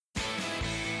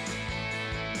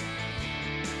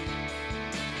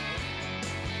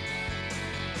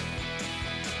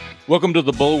Welcome to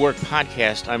the Bulwark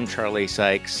Podcast. I'm Charlie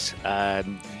Sykes.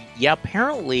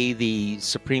 Apparently the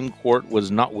Supreme Court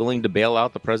was not willing to bail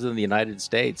out the President of the United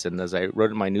States. And as I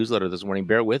wrote in my newsletter this morning,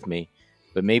 bear with me,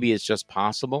 but maybe it's just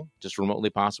possible, just remotely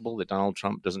possible, that Donald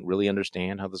Trump doesn't really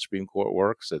understand how the Supreme Court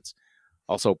works. It's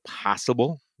also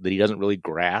possible that he doesn't really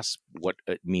grasp what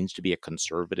it means to be a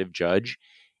conservative judge,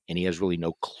 and he has really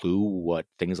no clue what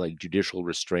things like judicial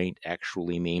restraint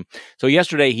actually mean. So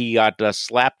yesterday he got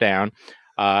slapped down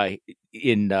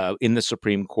in the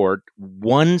Supreme Court.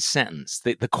 One sentence.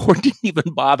 The court didn't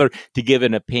even bother to give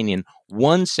an opinion.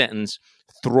 One sentence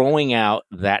throwing out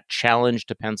that challenge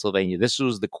to Pennsylvania. This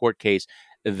was the court case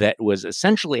that was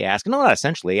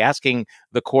asking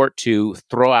the court to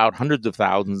throw out hundreds of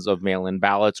thousands of mail-in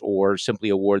ballots or simply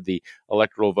award the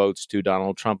electoral votes to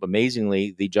Donald Trump.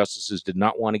 Amazingly, the justices did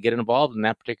not want to get involved in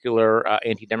that particular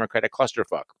anti-democratic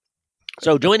clusterfuck.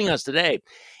 So joining us today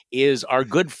is our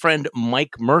good friend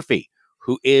Mike Murphy,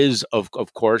 who is, of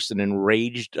course, an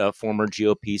enraged former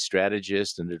GOP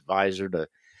strategist and advisor to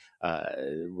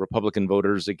Republican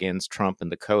voters against Trump and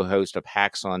the co-host of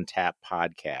Hacks on Tap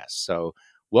podcast. So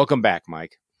welcome back,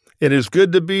 Mike. It is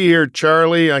good to be here,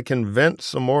 Charlie. I can vent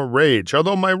some more rage,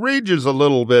 although my rage is a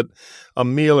little bit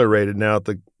ameliorated now that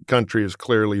the country has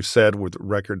clearly said with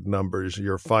record numbers,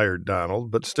 you're fired,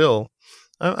 Donald. But still,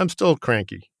 I'm still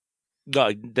cranky.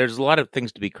 There's a lot of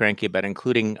things to be cranky about,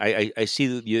 including I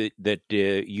see that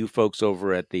you folks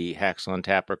over at the Hacks on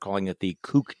Tap are calling it the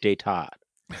coup d'etat.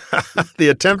 The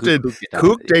attempted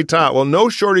coup d'etat. Well, no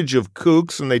shortage of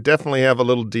kooks, and they definitely have a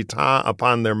little d'etat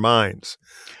upon their minds.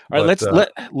 All right,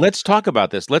 let's talk about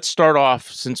this. Let's start off,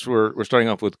 since we're starting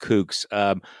off with kooks.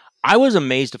 I was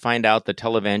amazed to find out that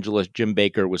televangelist Jim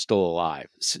Baker was still alive.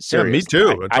 Seriously.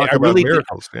 Yeah, me too. I really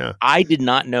miracles. Yeah. I did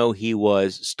not know he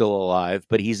was still alive,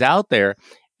 but he's out there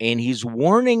and he's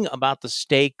warning about the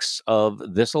stakes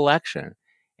of this election.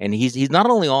 And he's not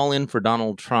only all in for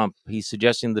Donald Trump, he's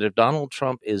suggesting that if Donald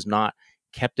Trump is not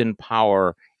kept in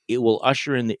power, it will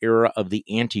usher in the era of the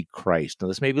Antichrist. Now,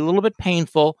 this may be a little bit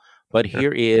painful, but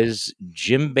here is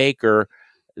Jim Baker,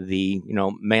 the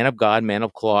man of God, man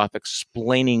of cloth,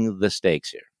 explaining the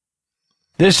stakes here.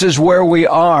 This is where we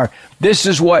are. This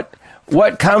is what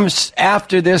comes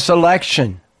after this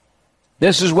election.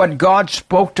 This is what God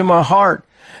spoke to my heart,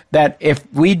 that if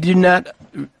we do not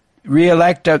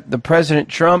reelect the President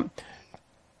Trump,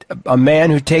 a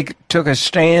man who took a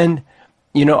stand,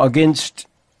 against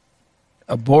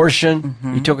abortion,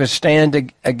 he took a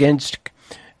stand against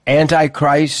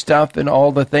Antichrist stuff and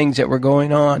all the things that were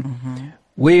going on. Mm-hmm.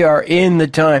 We are in the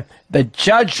time. The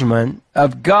judgment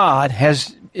of God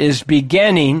is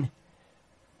beginning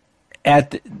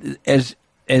as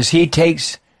he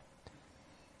takes,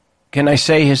 can I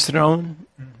say his throne?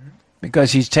 Mm-hmm.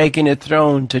 Because he's taking a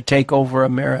throne to take over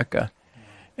America.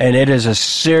 And it is a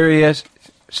serious,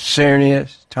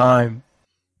 serious time.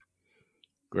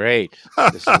 Great.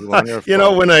 This is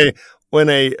wonderful. When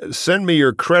a send me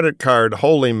your credit card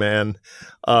holy man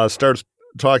starts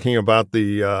talking about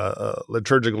the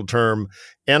liturgical term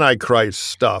Antichrist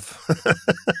stuff,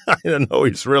 I don't know,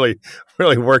 he's really,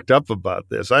 really worked up about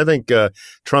this. I think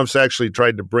Trump's actually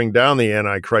tried to bring down the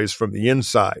Antichrist from the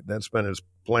inside. That's been his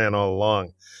plan all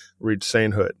along, reach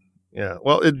sainthood. Yeah.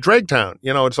 Well, Dragtown,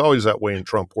 it's always that way in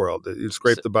Trump world. You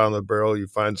scrape the bottom of the barrel, you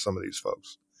find some of these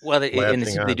folks. Well, they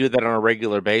do that on a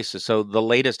regular basis. So the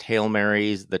latest Hail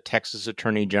Marys, the Texas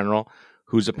Attorney General,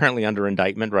 who's apparently under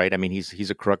indictment, right? I mean, he's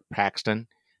a crook, Paxton.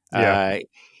 Yeah.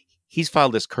 He's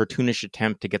filed this cartoonish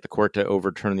attempt to get the court to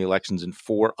overturn the elections in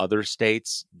 4 other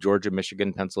states: Georgia,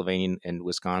 Michigan, Pennsylvania, and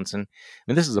Wisconsin. I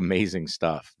mean, this is amazing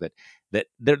stuff. That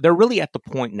they're really at the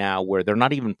point now where they're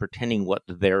not even pretending what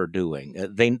they're doing.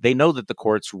 They know that the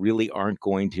courts really aren't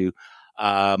going to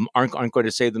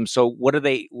save them. So what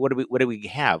do we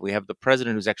have? We have the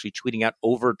president who's actually tweeting out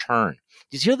overturn.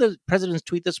 Did you hear the president's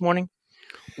tweet this morning?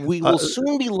 We will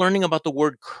soon be learning about the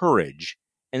word courage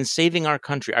and saving our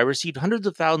country. I received hundreds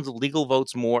of thousands of legal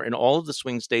votes more in all of the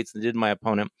swing states than did my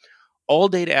opponent. All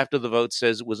data after the vote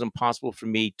says it was impossible for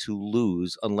me to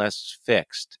lose unless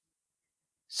fixed.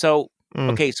 So,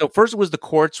 okay, so first it was the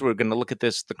courts were going to look at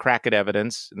this, the crack at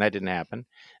evidence, and that didn't happen.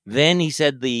 Then he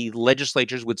said the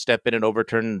legislatures would step in and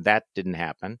overturn, and that didn't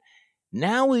happen.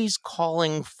 Now he's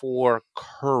calling for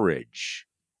courage.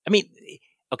 I mean,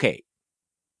 okay,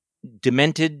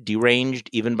 demented, deranged,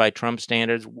 even by Trump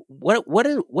standards.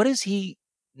 What is he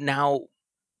now?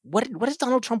 What does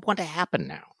Donald Trump want to happen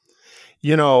now?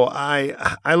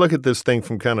 I look at this thing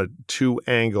from kind of 2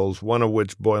 angles, one of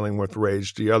which boiling with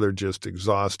rage, the other just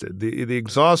exhausted. The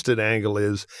exhausted angle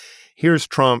is Here's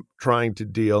Trump trying to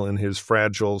deal in his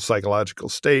fragile psychological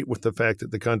state with the fact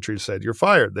that the country said, you're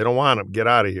fired. They don't want him. Get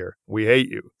out of here. We hate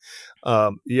you.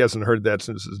 He hasn't heard that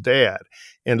since his dad.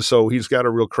 And so he's got a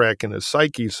real crack in his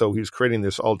psyche. So he's creating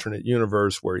this alternate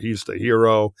universe where he's the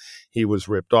hero. He was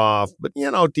ripped off. But,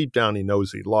 deep down, he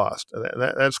knows he lost.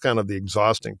 That's kind of the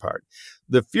exhausting part.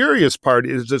 The furious part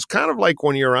is it's kind of like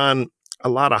when you're on a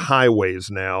lot of highways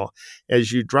now.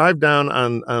 As you drive down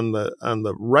on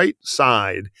the right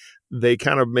side, they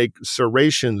kind of make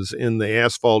serrations in the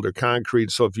asphalt or concrete.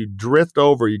 So if you drift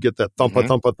over, you get that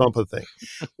thumpa thing.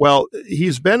 Well,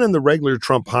 he's been in the regular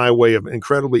Trump highway of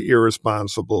incredibly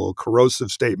irresponsible, corrosive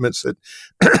statements that,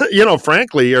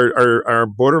 frankly, are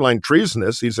borderline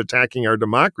treasonous. He's attacking our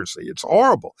democracy. It's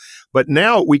horrible. But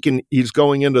now he's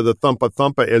going into the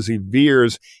thumpa as he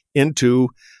veers into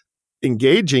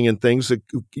engaging in things that,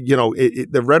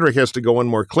 the rhetoric has to go one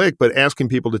more click, but asking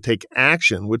people to take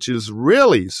action, which is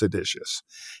really seditious.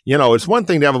 It's one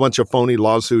thing to have a bunch of phony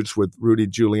lawsuits with Rudy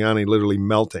Giuliani literally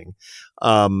melting.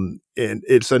 And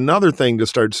it's another thing to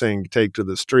start saying, take to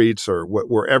the streets or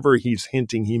wherever he's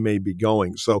hinting he may be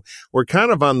going. So we're kind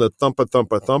of on the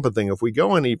thumpa thing. If we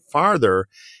go any farther,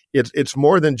 it's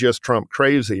more than just Trump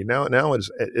crazy. Now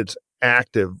it's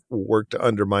active work to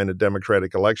undermine a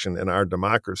democratic election in our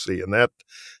democracy. And that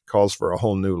calls for a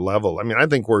whole new level. I mean, I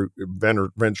think we're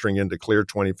venturing into clear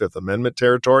 25th Amendment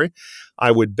territory.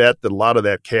 I would bet that a lot of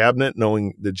that cabinet,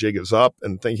 knowing the jig is up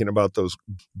and thinking about those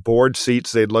board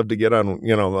seats they'd love to get on,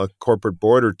 a corporate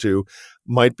board or two,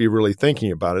 might be really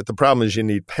thinking about it. The problem is you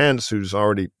need Pence, who's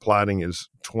already plotting his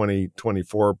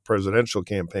 2024 presidential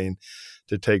campaign,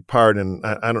 to take part, and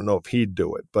I don't know if he'd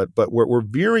do it, but we're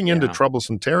veering into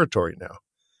troublesome territory now.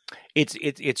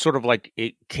 It's sort of like,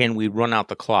 can we run out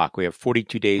the clock? We have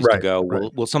 42 days to go.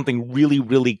 Right. Will something really,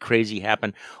 really crazy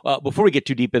happen? Before we get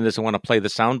too deep in this, I want to play the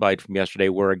soundbite from yesterday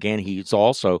where, again, he's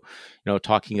also,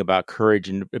 talking about courage,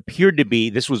 and appeared to be,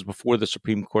 this was before the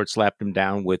Supreme Court slapped him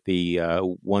down with the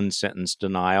one-sentence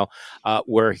denial,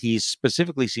 where he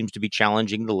specifically seems to be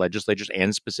challenging the legislatures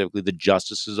and specifically the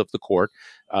justices of the court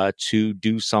to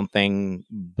do something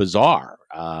bizarre.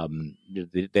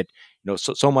 That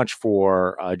so much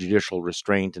for judicial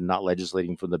restraint and not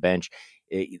legislating from the bench.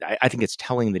 I think it's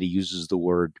telling that he uses the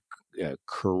word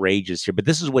courageous here, but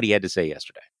this is what he had to say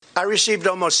yesterday. I received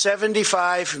almost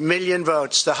 75 million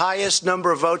votes, the highest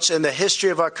number of votes in the history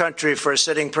of our country for a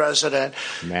sitting president.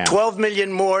 12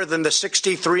 million more than the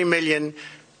 63 million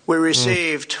we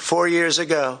received 4 years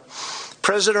ago.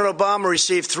 President Obama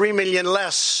received 3 million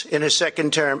less in his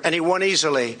second term, and he won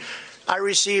easily. I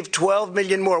received 12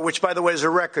 million more, which, by the way, is a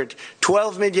record,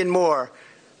 12 million more.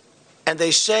 And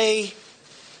they say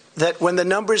that when the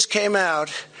numbers came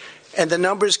out and the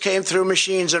numbers came through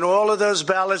machines and all of those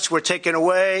ballots were taken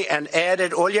away and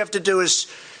added, all you have to do is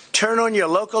turn on your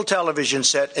local television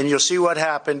set and you'll see what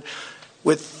happened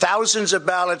with thousands of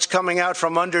ballots coming out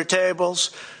from under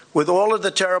tables, with all of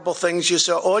the terrible things you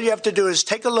saw. All you have to do is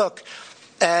take a look,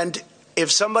 and if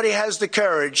somebody has the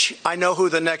courage, I know who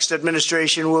the next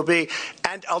administration will be.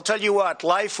 And I'll tell you what,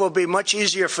 life will be much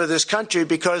easier for this country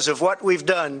because of what we've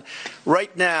done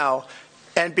right now.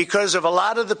 And because of a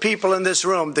lot of the people in this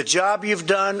room, the job you've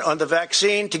done on the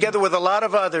vaccine, together with a lot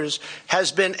of others,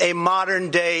 has been a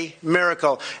modern-day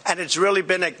miracle. And it's really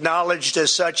been acknowledged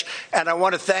as such. And I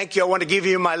want to thank you. I want to give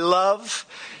you my love.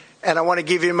 And I want to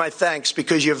give you my thanks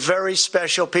because you're very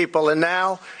special people. And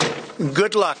now,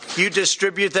 good luck. You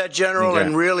distribute that, General,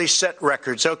 and really set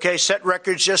records, okay? Set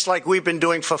records just like we've been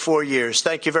doing for 4 years.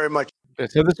 Thank you very much.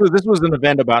 So this was an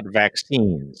event about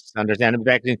vaccines, understanding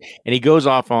vaccines, and he goes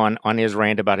off on his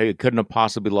rant about how he couldn't have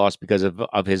possibly lost because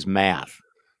of his math,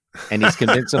 and he's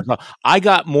convinced himself, I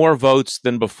got more votes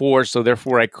than before, so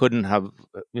therefore I couldn't have,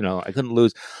 I couldn't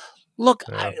lose. Look,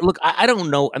 I don't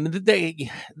know. I mean,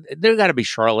 there got to be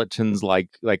charlatans like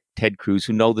Ted Cruz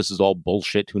who know this is all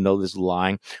bullshit, who know this is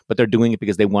lying, but they're doing it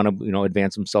because they want to,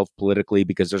 advance themselves politically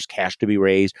because there's cash to be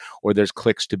raised or there's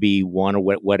clicks to be won or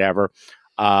whatever.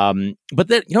 But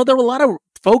there are a lot of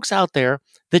folks out there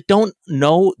that don't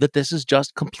know that this is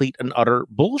just complete and utter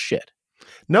bullshit.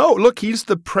 No, look, he's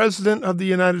the president of the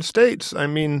United States. I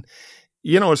mean,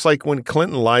 it's like when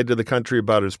Clinton lied to the country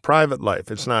about his private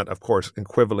life. It's not, of course,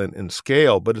 equivalent in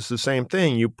scale, but it's the same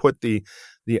thing. You put the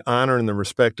honor and the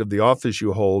respect of the office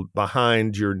you hold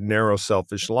behind your narrow,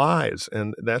 selfish lies.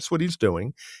 And that's what he's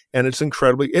doing. And it's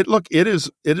incredibly, it is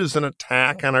an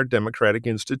attack on our democratic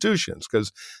institutions,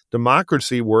 because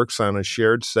democracy works on a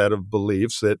shared set of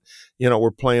beliefs that,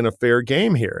 we're playing a fair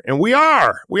game here. And we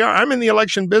are. I'm in the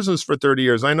election business for 30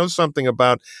 years. I know something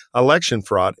about election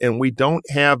fraud, and we don't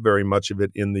have very much of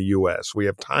it in the U.S. We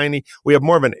have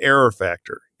more of an error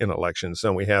factor in elections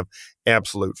than we have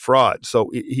absolute fraud. So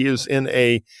he is in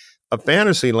a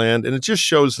fantasy land, and it just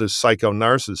shows this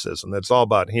psycho-narcissism. That's all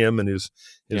about him and his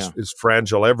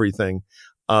fragile everything.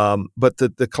 But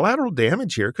the collateral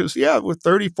damage here, because, with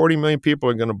 30, 40 million people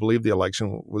are going to believe the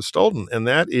election was stolen. And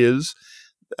that is,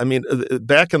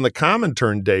 back in the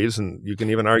Comintern days, and you can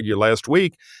even argue last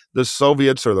week, the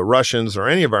Soviets or the Russians or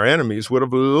any of our enemies would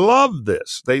have loved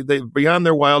this. They beyond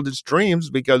their wildest dreams,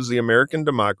 because the American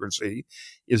democracy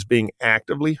is being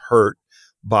actively hurt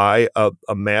by a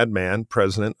madman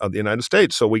president of the United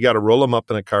States. So we got to roll him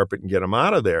up in a carpet and get him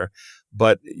out of there.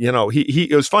 But,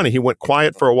 it was funny. He went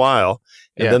quiet for a while,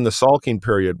 and then the sulking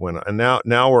period went on. And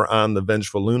now we're on the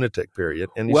vengeful lunatic period.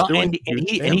 And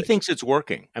he thinks it's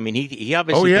working. He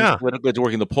obviously thinks politically it's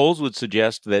working. The polls would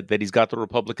suggest that he's got the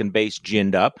Republican base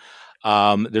ginned up.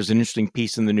 There's an interesting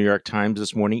piece in the New York Times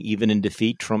this morning. Even in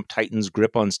defeat, Trump tightens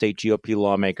grip on state GOP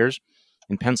lawmakers.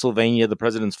 In Pennsylvania, the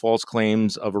president's false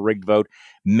claims of a rigged vote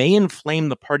may inflame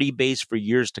the party base for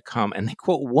years to come. And they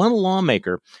quote one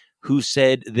lawmaker who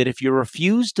said that if you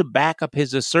refuse to back up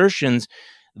his assertions,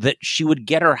 that she would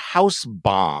get her house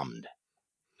bombed.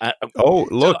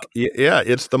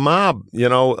 It's the mob,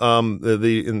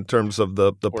 in terms of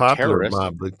the popular terrorists.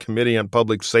 Mob, the Committee on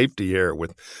Public Safety here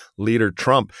with leader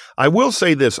Trump. I will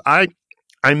say this, I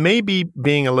may be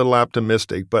being a little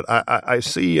optimistic, but I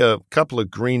see a couple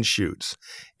of green shoots.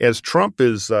 As Trump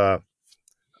is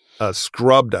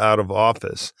scrubbed out of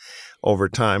office over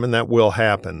time, and that will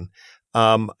happen,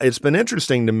 it's been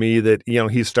interesting to me that,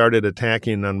 he started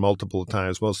attacking on multiple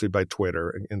times, mostly by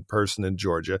Twitter, in person in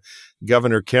Georgia,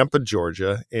 Governor Kemp of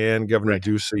Georgia and Governor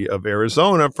Ducey of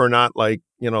Arizona for not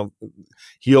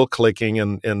heel clicking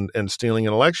and stealing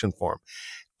an election for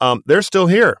him. They're still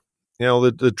here.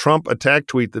 The Trump attack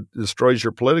tweet that destroys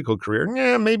your political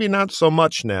career, maybe not so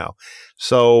much now.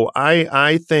 So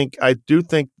I do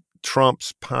think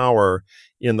Trump's power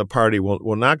in the party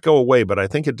will not go away, but I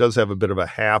think it does have a bit of a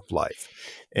half-life.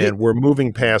 And we're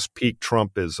moving past peak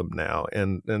Trumpism now.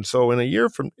 And so in a year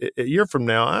from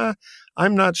now,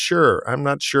 I'm not sure. I'm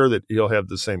not sure that he'll have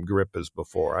the same grip as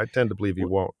before. I tend to believe he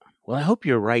won't. Well, I hope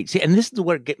you're right. See, and this is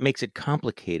what makes it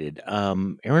complicated.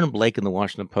 Aaron Blake in the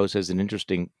Washington Post has an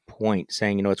interesting point,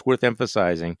 saying, it's worth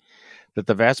emphasizing that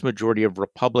the vast majority of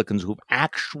Republicans who've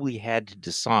actually had to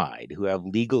decide, who have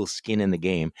legal skin in the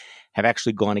game, have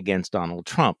actually gone against Donald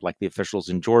Trump, like the officials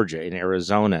in Georgia, in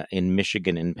Arizona, in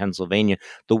Michigan, in Pennsylvania,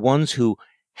 the ones who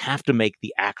have to make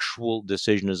the actual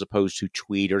decision as opposed to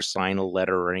tweet or sign a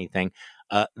letter or anything.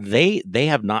 They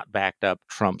have not backed up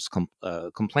Trump's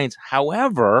complaints.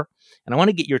 However, and I want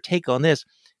to get your take on this.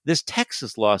 This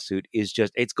Texas lawsuit is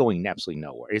it's going absolutely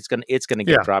nowhere. It's going to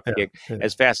get drop kicked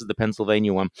as fast as the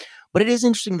Pennsylvania one. But it is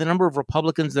interesting the number of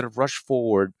Republicans that have rushed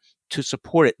forward to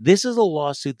support it. This is a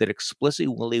lawsuit that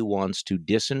explicitly wants to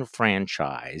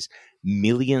disenfranchise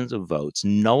millions of votes,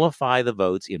 nullify the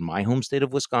votes in my home state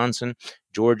of Wisconsin,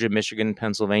 Georgia, Michigan,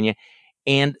 Pennsylvania.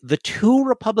 And the two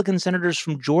Republican senators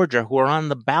from Georgia who are on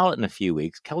the ballot in a few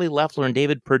weeks, Kelly Loeffler and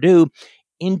David Perdue,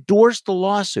 endorsed the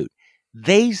lawsuit.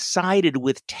 They sided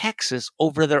with Texas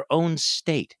over their own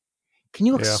state. Can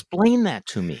you explain that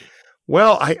to me?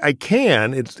 Well, I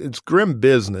can. It's grim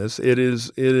business. It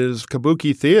is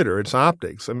kabuki theater. It's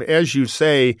optics. As you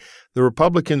say, the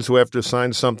Republicans who have to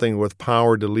sign something with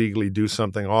power to legally do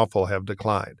something awful have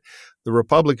declined. The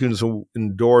Republicans who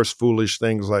endorse foolish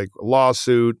things like a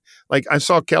lawsuit, like I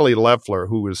saw Kelly Loeffler,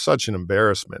 who was such an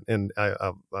embarrassment, and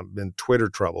I'm in Twitter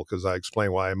trouble because I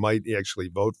explain why I might actually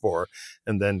vote for her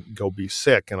and then go be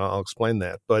sick, and I'll explain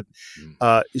that. But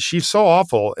she's so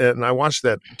awful, and I watched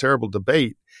that terrible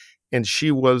debate, and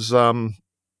she was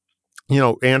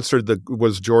answered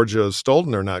was Georgia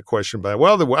stolen or not question by,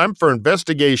 I'm for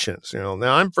investigations.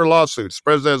 Now I'm for lawsuits. The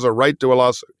president has a right to a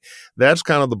lawsuit. That's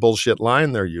kind of the bullshit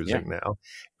line they're using now.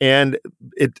 And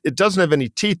it doesn't have any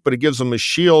teeth, but it gives them a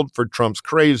shield for Trump's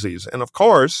crazies. And of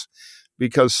course,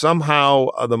 because somehow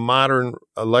the modern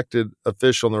elected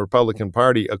official in the Republican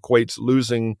Party equates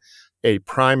losing a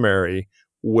primary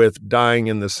with dying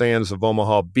in the sands of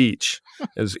Omaha Beach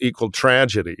as equal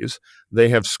tragedies, they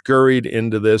have scurried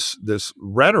into this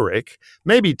rhetoric.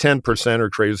 Maybe 10% are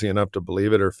crazy enough to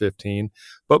believe it, or 15%,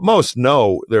 but most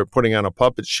know they're putting on a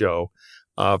puppet show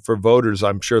for voters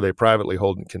I'm sure they privately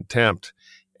hold in contempt.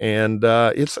 And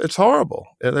it's horrible.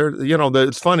 And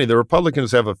it's funny. The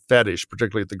Republicans have a fetish,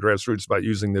 particularly at the grassroots, about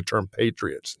using the term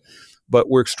patriots. But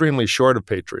we're extremely short of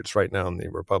patriots right now in the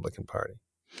Republican Party.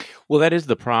 Well, that is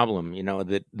the problem,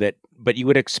 but you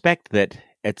would expect that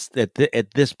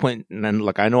at this point, and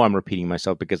look, I know I'm repeating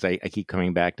myself because I keep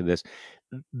coming back to this.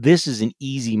 This is an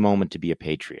easy moment to be a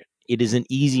patriot. It is an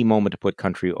easy moment to put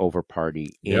country over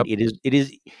party. And Yep. it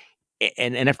is.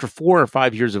 And after 4 or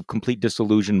 5 years of complete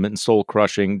disillusionment and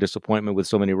soul-crushing disappointment with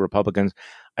so many Republicans,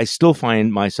 I still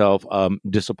find myself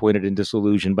disappointed and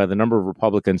disillusioned by the number of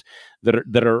Republicans that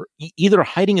are either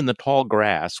hiding in the tall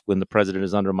grass when the president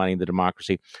is undermining the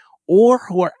democracy, or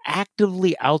who are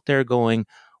actively out there going,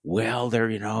 well,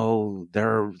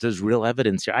 there's real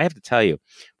evidence here. I have to tell you,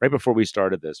 right before we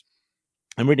started this,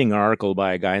 I'm reading an article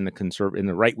by a guy in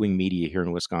the right-wing media here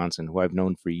in Wisconsin who I've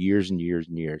known for years and years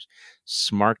and years.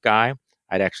 Smart guy.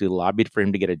 I'd actually lobbied for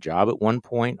him to get a job at one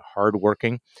point,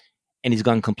 hardworking, and he's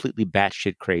gone completely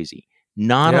batshit crazy.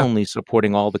 Not only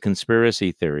supporting all the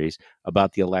conspiracy theories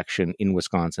about the election in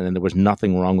Wisconsin, and there was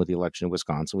nothing wrong with the election in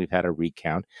Wisconsin. We've had a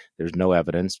recount. There's no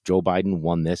evidence. Joe Biden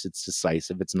won this. It's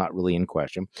decisive. It's not really in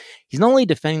question. He's not only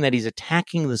defending that, he's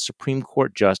attacking the Supreme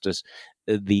Court justice,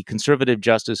 the conservative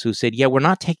justice who said, we're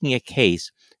not taking a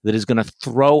case that is going to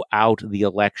throw out the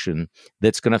election,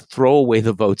 that's going to throw away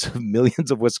the votes of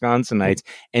millions of Wisconsinites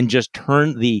and just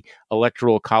turn the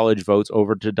electoral college votes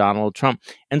over to Donald Trump.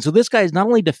 And so this guy is not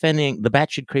only defending the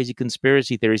batshit crazy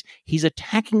conspiracy theories, he's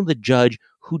attacking the judge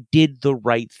who did the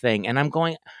right thing. And I'm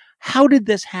going, how did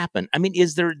this happen? I mean,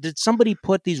 did somebody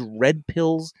put these red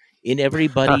pills in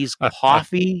everybody's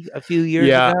coffee a few years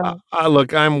ago?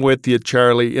 Look, I'm with you,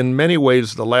 Charlie. In many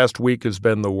ways, the last week has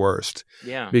been the worst.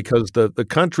 Yeah. Because the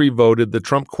country voted. The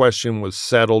Trump question was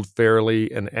settled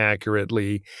fairly and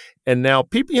accurately. And now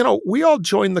people, we all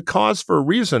joined the cause for a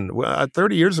reason.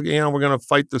 30 years ago, we're going to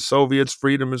fight the Soviets.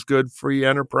 Freedom is good, free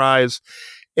enterprise.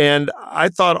 And I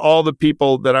thought all the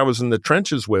people that I was in the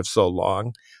trenches with so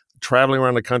long, traveling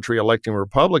around the country electing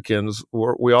Republicans,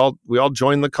 we all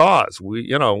joined the cause.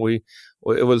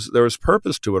 There was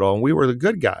purpose to it all, and we were the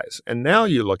good guys. And now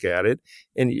you look at it,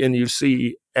 and you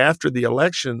see after the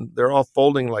election, they're all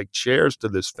folding like chairs to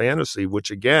this fantasy, which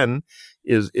again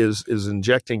is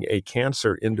injecting a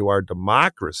cancer into our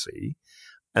democracy,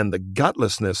 and the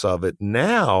gutlessness of it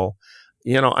now.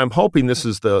 I'm hoping this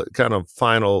is the kind of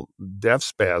final death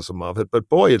spasm of it, but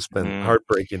boy, it's been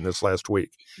heartbreaking this last week.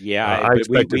 Yeah, I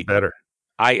expected better.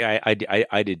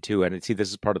 I did too, and see, this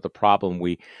is part of the problem.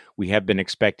 We have been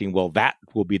expecting, well, that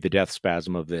will be the death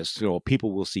spasm of this.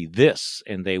 People will see this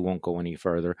and they won't go any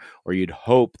further. Or you'd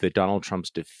hope that Donald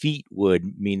Trump's defeat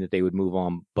would mean that they would move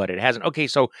on, but it hasn't. Okay,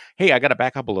 so hey, I got to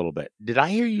back up a little bit. Did I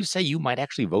hear you say you might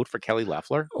actually vote for Kelly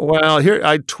Loeffler? Well, here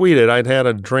I tweeted. I'd had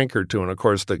a drink or two, and of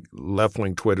course, the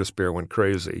left-wing Twitter sphere went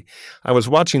crazy. I was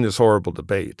watching this horrible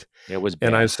debate. It was bad.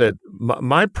 And I said,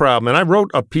 my problem, and I wrote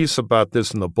a piece about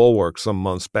this in the Bulwark some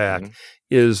months back,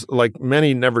 is like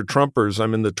many never Trumpers,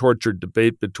 I'm in the tortured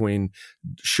debate between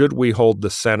should we hold the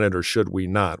Senate or should we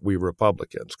not, we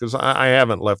Republicans, because I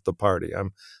haven't left the party.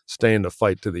 I'm staying to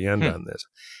fight to the end on this.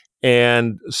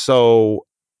 And so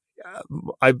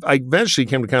I eventually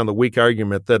came to kind of the weak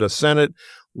argument that a Senate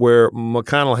where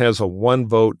McConnell has a one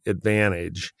vote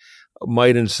advantage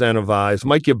might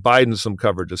give Biden some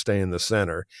cover to stay in the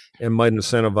center, and might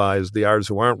incentivize the ours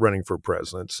who aren't running for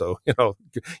president. So,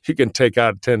 you can take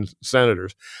out 10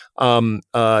 senators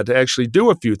to actually do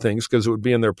a few things because it would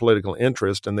be in their political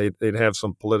interest, and they'd have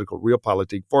some political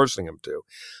realpolitik forcing them to.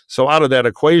 So out of that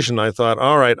equation, I thought,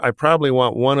 all right, I probably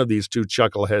want one of these two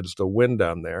chuckleheads to win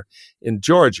down there in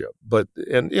Georgia. But,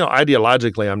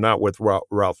 ideologically, I'm not with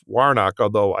Ralph Warnock,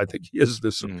 although I think he is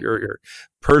the superior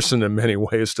person in many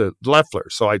ways to Loeffler.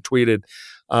 So I tweeted,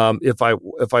 if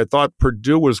I thought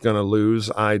Purdue was going to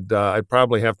lose, I'd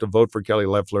probably have to vote for Kelly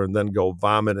Loeffler and then go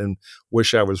vomit and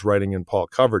wish I was writing in Paul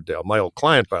Coverdale, my old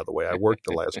client, by the way. I worked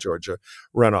the last Georgia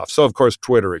runoff. So of course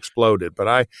Twitter exploded,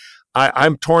 but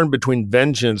I'm torn between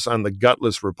vengeance on the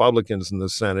gutless Republicans in the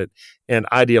Senate and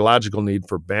ideological need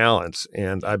for balance.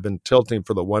 And I've been tilting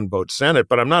for the one vote Senate,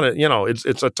 but I'm not,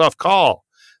 it's a tough call.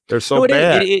 They're so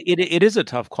bad. It is a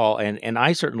tough call, and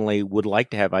I certainly would like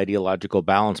to have ideological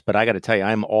balance, but I got to tell you,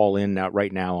 I'm all in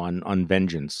right now on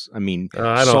vengeance. I mean,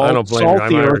 I don't blame you.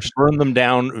 I'm Irish. Burn them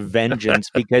down, vengeance,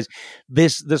 because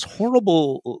this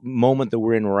horrible moment that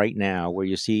we're in right now, where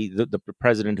you see the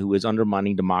president who is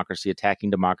undermining democracy, attacking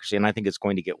democracy, and I think it's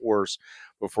going to get worse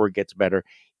before it gets better,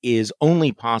 is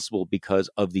only possible because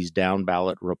of these down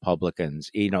ballot Republicans.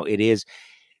 It is.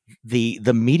 The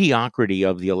mediocrity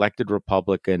of the elected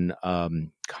Republican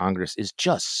Congress is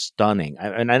just stunning.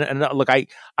 Look, I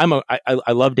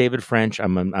love David French.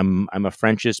 I'm a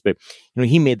Frenchist, but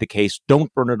he made the case,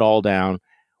 don't burn it all down.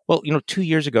 Well, 2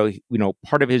 years ago,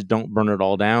 part of his "don't burn it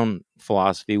all down"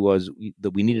 philosophy was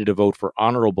that we needed to vote for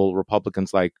honorable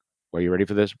Republicans like, are you ready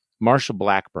for this? Marsha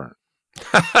Blackburn.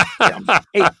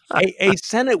 a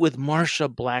Senate with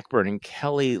Marsha Blackburn and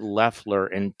Kelly Loeffler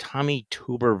and Tommy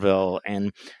Tuberville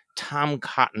and Tom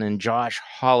Cotton and Josh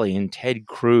Hawley and Ted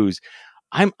Cruz.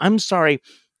 I'm sorry,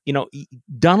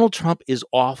 Donald Trump is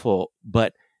awful,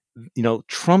 but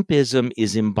Trumpism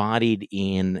is embodied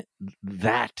in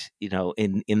that,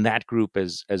 in that group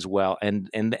as well, and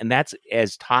that's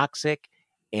as toxic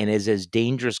and is as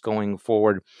dangerous going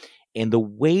forward. And the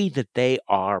way that they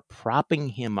are propping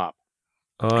him up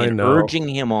and urging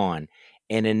him on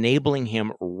and enabling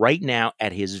him right now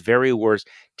at his very worst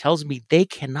tells me they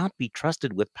cannot be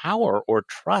trusted with power or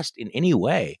trust in any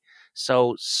way.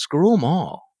 So screw them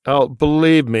all. Oh,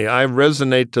 believe me, I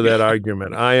resonate to that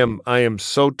argument. I am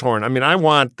so torn. I mean, I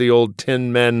want the old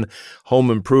Tin Men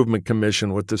Home Improvement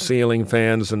Commission with the ceiling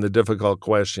fans and the difficult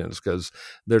questions, because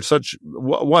there's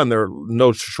there are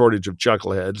no shortage of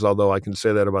chuckleheads, although I can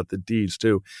say that about the D's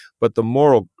too. But the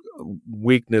moral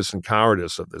weakness and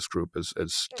cowardice of this group has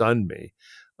stunned me.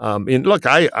 And look,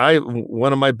 I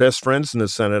one of my best friends in the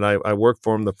Senate, I worked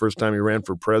for him the first time he ran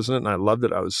for president, and I loved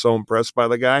it. I was so impressed by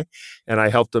the guy, and I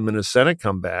helped him in his Senate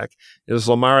comeback, is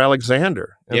Lamar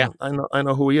Alexander. And yeah. I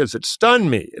know who he is. It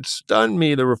stunned me.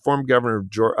 The reform governor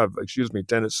of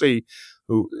Tennessee,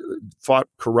 who fought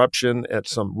corruption at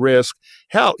some risk.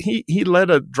 Hell, he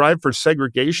led a drive for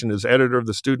segregation as editor of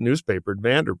the student newspaper at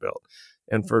Vanderbilt.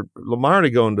 And for Lamar to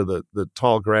go into the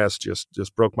tall grass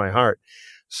just broke my heart.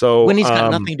 So when he's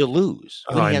got nothing to lose,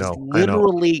 when he has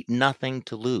literally nothing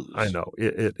to lose. I know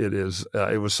it is.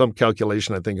 It was some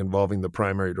calculation, I think, involving the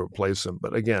primary to replace him.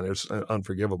 But again, it's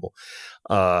unforgivable.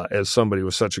 As somebody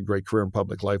with such a great career in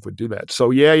public life would do that.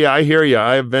 So yeah, I hear you.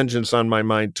 I have vengeance on my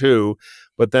mind too.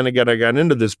 But then again, I got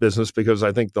into this business because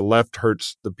I think the left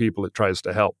hurts the people it tries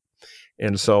to help.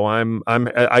 And so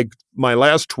my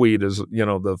last tweet is,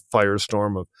 the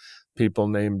firestorm of people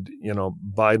named,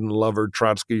 Biden lover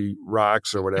Trotsky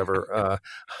rocks or whatever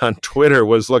on Twitter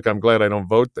was, look, I'm glad I don't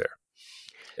vote there.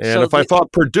 And so I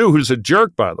thought Perdue, who's a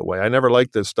jerk, by the way, I never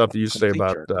liked this stuff you say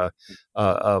about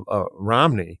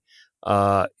Romney.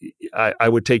 I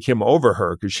would take him over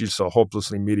her because she's so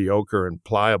hopelessly mediocre and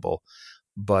pliable.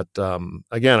 But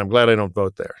again, I'm glad I don't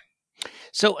vote there.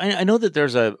 So I know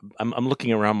that I'm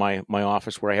looking around my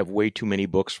office where I have way too many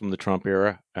books from the Trump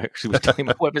era. I actually was telling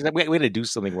my wife, we had to do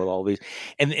something with all these.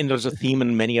 And there's a theme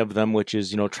in many of them, which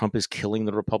is, Trump is killing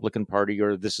the Republican Party,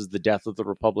 or this is the death of the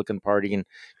Republican Party. And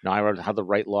I wrote how the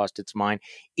right lost its mind.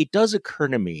 It does occur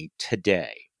to me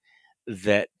today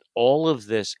that all of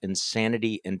this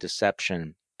insanity and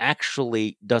deception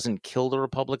actually doesn't kill the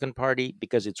Republican Party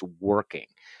because it's working.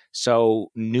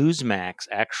 So Newsmax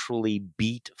actually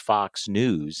beat Fox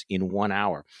News in 1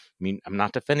 hour. I mean, I'm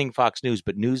not defending Fox News,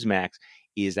 but Newsmax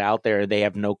is out there. They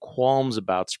have no qualms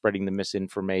about spreading the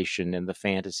misinformation and the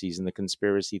fantasies and the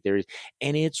conspiracy theories,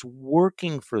 and it's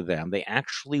working for them. They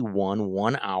actually won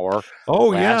 1 hour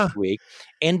last week.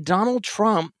 And Donald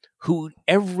Trump, who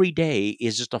every day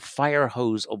is just a fire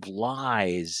hose of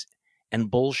lies and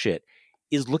bullshit,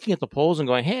 is looking at the polls and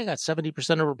going, hey, I got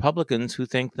 70% of Republicans who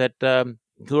think that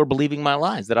who are believing my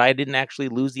lies, that I didn't actually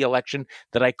lose the election,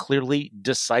 that I clearly,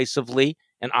 decisively,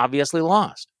 and obviously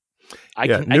lost. I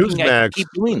can keep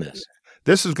doing this.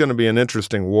 This is going to be an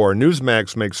interesting war.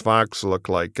 Newsmax makes Fox look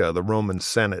like the Roman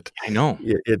Senate. I know.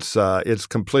 It's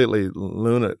completely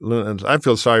lunatic. I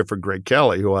feel sorry for Greg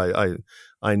Kelly, who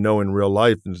I know in real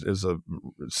life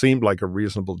seemed like a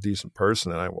reasonable, decent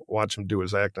person, and I watch him do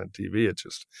his act on TV. It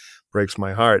just breaks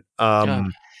my heart.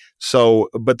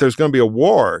 But there's going to be a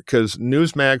war because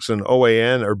Newsmax and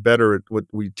OAN are better at what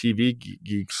we TV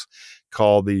geeks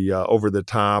call the over the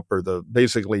top, or the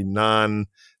basically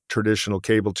non-traditional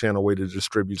cable channel way to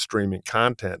distribute streaming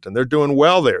content, and they're doing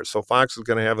well there. So Fox is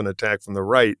going to have an attack from the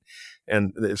right.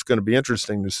 And it's going to be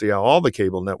interesting to see how all the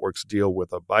cable networks deal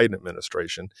with a Biden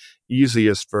administration.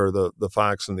 Easiest for the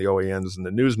Fox and the OANs and the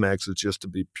Newsmax is just to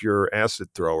be pure acid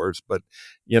throwers. But,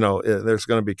 there's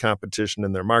going to be competition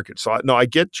in their market. So, no, I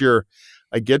get your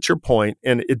point.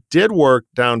 And it did work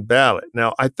down ballot.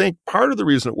 Now, I think part of the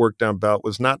reason it worked down ballot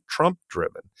was not Trump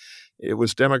driven. It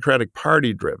was Democratic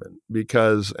Party driven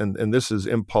because, and this is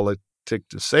impolitic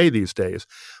to say these days,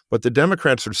 but the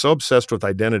Democrats are so obsessed with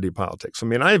identity politics. I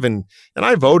mean, I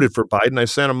voted for Biden. I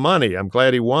sent him money. I'm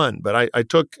glad he won. But I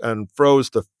took and froze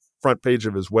the front page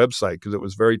of his website because it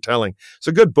was very telling. It's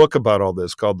a good book about all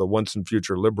this called The Once and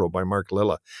Future Liberal by Mark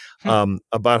Lilla,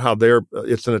 about how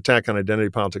it's an attack on identity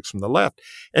politics from the left.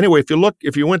 Anyway,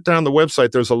 if you went down the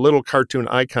website, there's a little cartoon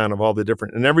icon of all the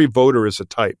different, and every voter is a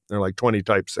type. There are like 20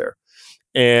 types there.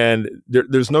 And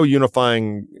there's no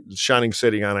unifying shining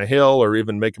city on a hill or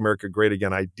even make America great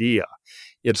again idea.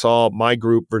 It's all my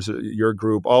group versus your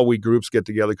group. All we groups get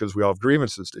together because we all have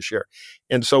grievances to share.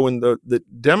 And so when the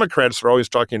Democrats are always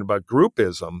talking about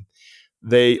groupism,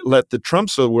 they let the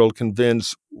Trumps of the world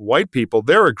convince white people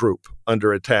they're a group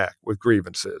under attack with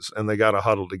grievances, and they got to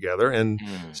huddle together. And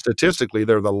statistically,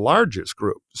 they're the largest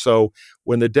group. So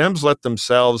when the Dems let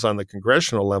themselves on the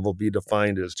congressional level be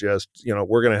defined as just,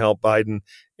 we're going to help Biden,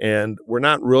 and we're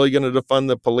not really going to defund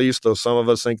the police, though some of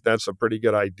us think that's a pretty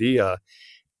good idea.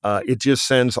 It just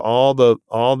sends all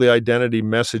the identity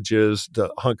messages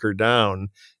to hunker down,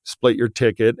 split your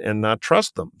ticket, and not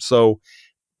trust them. So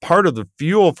part of the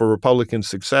fuel for Republican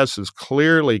success is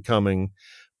clearly coming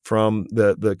from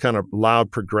the kind of loud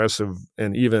progressive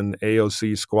and even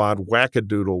AOC squad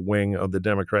wackadoodle wing of the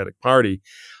Democratic Party.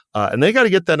 And they got to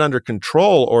get that under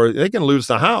control or they can lose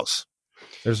the House.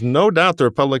 There's no doubt the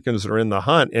Republicans are in the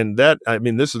hunt. And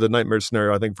this is the nightmare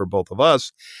scenario, I think, for both of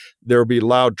us. There will be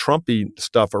loud Trumpy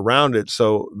stuff around it.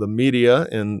 So the media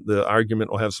and the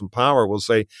argument will have some power. Will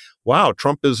say, wow,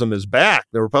 Trumpism is back.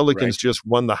 The Republicans just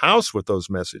won the House with those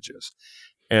messages.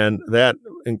 And that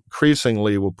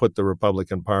increasingly will put the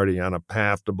Republican Party on a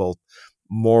path to both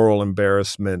moral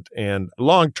embarrassment and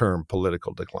long-term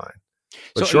political decline.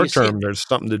 But short-term, there's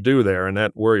something to do there, and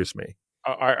that worries me.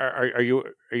 Are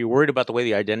you worried about the way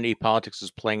the identity politics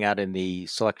is playing out in the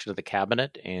selection of the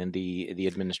cabinet and the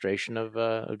administration of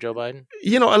Joe Biden?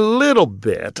 A little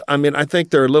bit. I mean, I think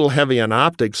they're a little heavy on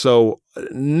optics. So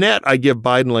net, I give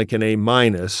Biden like an A-.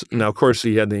 Now, of course,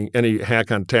 any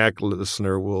Hack on Tack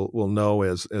listener will know,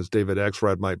 as David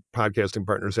Axelrod, my podcasting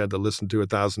partners, had to listen to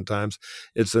 1,000 times.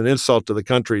 It's an insult to the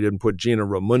country he didn't put Gina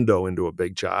Raimondo into a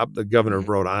big job, the governor of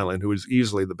Rhode Island, who is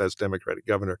easily the best Democratic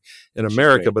governor in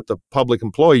America, but the public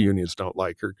employee unions don't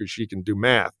like her because she can do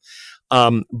math.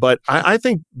 But I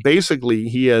think basically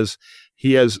he has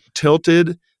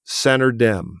tilted center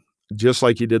Dem, just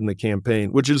like he did in the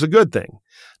campaign, which is a good thing.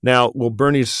 Now, will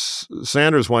Bernie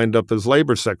Sanders wind up as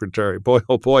labor secretary? Boy,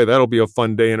 oh boy, that'll be a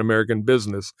fun day in American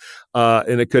business.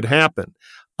 And it could happen.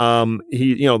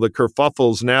 The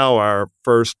kerfuffles now are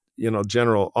first,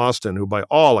 General Austin, who by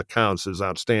all accounts is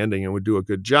outstanding and would do a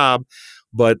good job.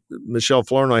 But Michelle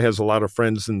Flournoy has a lot of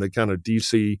friends in the kind of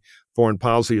D.C. foreign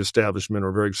policy establishment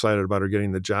are very excited about her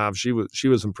getting the job. She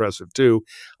was impressive, too.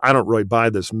 I don't really buy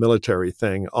this military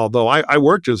thing, although I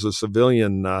worked as a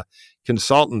civilian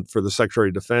consultant for the Secretary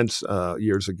of Defense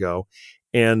years ago.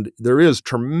 And there is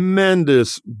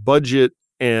tremendous budget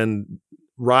and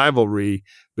rivalry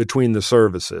between the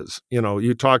services.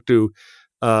 You talk to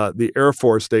the Air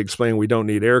Force, they explain we don't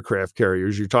need aircraft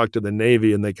carriers. You talk to the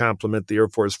Navy and they compliment the Air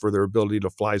Force for their ability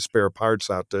to fly spare parts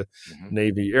out to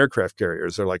Navy aircraft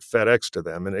carriers. They're like FedEx to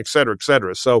them, and et cetera, et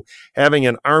cetera. So having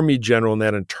an Army general in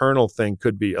that internal thing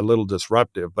could be a little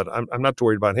disruptive, but I'm not too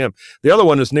worried about him. The other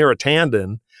one is Neera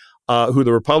Tanden, who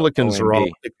the Republicans are all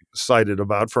excited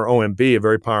about for OMB, a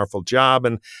very powerful job.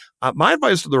 And my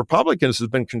advice to the Republicans has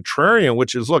been contrarian,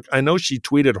 which is, look, I know she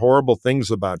tweeted horrible things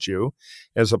about you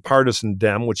as a partisan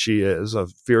Dem, which she is, a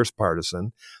fierce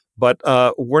partisan, but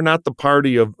we're not the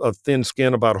party of thin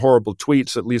skin about horrible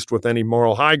tweets, at least with any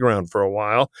moral high ground for a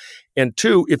while. And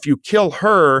two, if you kill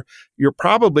her, you'll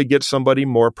probably get somebody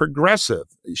more progressive.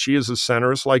 She is a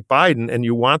centrist like Biden, and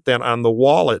you want that on the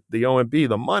wallet, the OMB,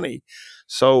 the money.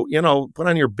 So, put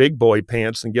on your big boy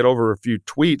pants and get over a few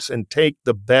tweets and take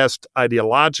the best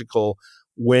ideological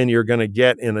win you're going to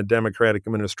get in a Democratic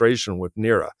administration with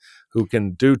Neera, who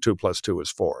can do 2 + 2 is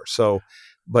 4. So,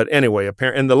 but anyway,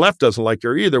 and the left doesn't like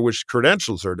her either, which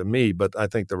credentials her to me, but I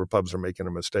think the Republicans are making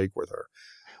a mistake with her.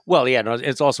 Well, yeah, no,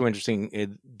 it's also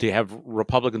interesting to have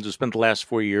Republicans who spent the last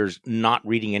 4 years not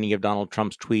reading any of Donald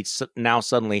Trump's tweets now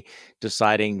suddenly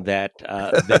deciding that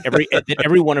that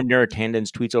every one of Neera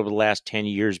Tanden's tweets over the last 10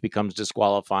 years becomes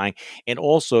disqualifying, and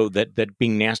also that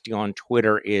being nasty on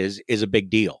Twitter is a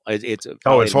big deal. It's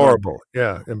horrible.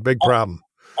 Yeah, and big problem.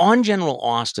 On General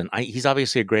Austin, he's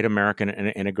obviously a great American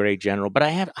and a great general, but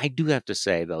I do have to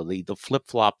say, though, the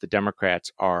flip-flop the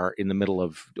Democrats are in the middle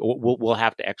of, we'll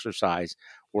have to exercise,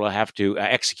 or we'll have to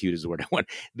execute is the word I want,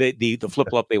 the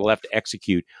flip-flop they will have to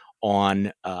execute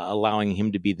on allowing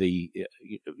him to be the,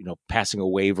 passing a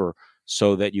waiver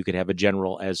so that you could have a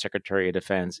general as Secretary of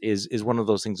Defense is one of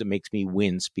those things that makes me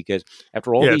wince, because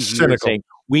after all these years cynical. saying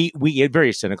we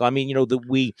very cynical. I mean,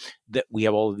 that we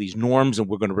have all of these norms and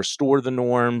we're going to restore the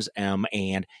norms.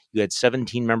 And you had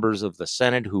 17 members of the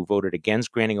Senate who voted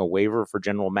against granting a waiver for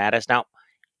General Mattis. Now,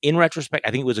 in retrospect,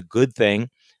 I think it was a good thing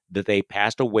that they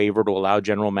passed a waiver to allow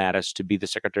General Mattis to be the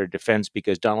Secretary of Defense,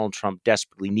 because Donald Trump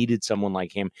desperately needed someone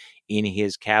like him in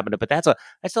his cabinet. But that's not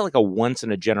like a once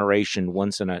in a generation,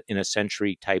 once in a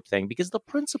century type thing, because the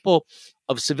principle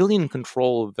of civilian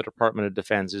control of the Department of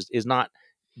Defense is not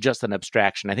just an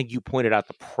abstraction. I think you pointed out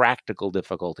the practical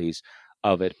difficulties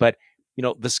of it, but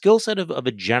the skill set of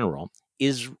a general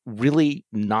is really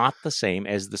not the same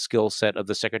as the skill set of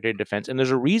the Secretary of Defense. And there's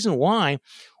a reason why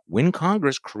when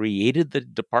Congress created the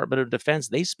Department of Defense,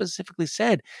 they specifically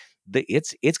said that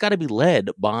it's got to be led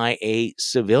by a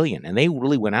civilian. And they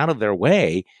really went out of their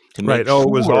way to make sure. It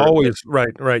was always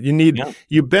right.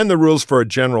 You bend the rules for a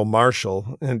general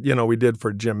marshal, and we did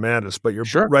for Jim Mattis, but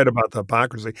you're right about the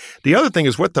hypocrisy. The other thing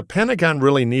is what the Pentagon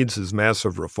really needs is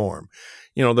massive reform.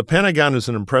 The Pentagon is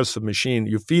an impressive machine.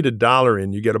 You feed $1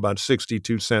 in, you get about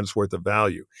 62 cents worth of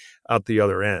value out the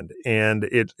other end. And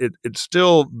it's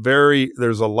still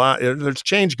there's a lot, there's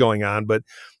change going on, but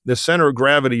the center of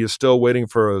gravity is still waiting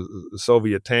for a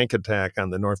Soviet tank attack on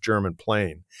the North German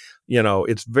plain.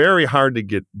 It's very hard to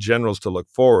get generals to look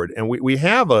forward. And we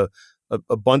have a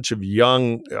bunch of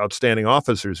young, outstanding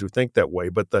officers who think that way,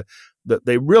 but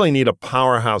they really need a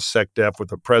powerhouse SecDef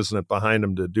with a president behind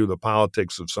them to do the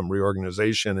politics of some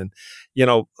reorganization. And,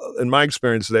 in my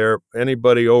experience there,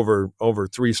 anybody over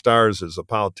 3 stars is a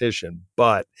politician,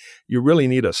 but you really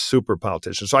need a super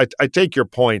politician. So I take your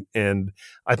point, and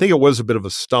I think it was a bit of a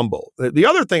stumble. The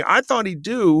other thing I thought he'd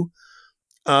do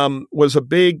was a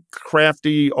big,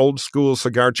 crafty, old school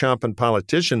cigar chomping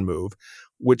politician move,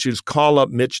 which is call up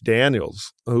Mitch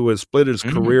Daniels, who has split his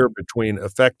career between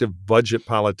effective budget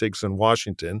politics in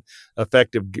Washington,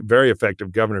 very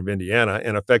effective governor of Indiana,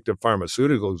 and effective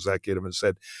pharmaceutical executive, and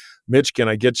said, Mitch, can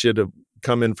I get you to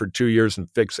come in for 2 years and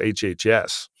fix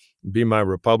HHS? Be my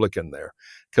Republican there.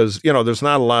 Because, there's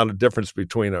not a lot of difference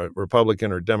between a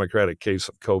Republican or Democratic case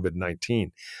of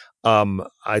COVID-19.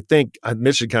 I think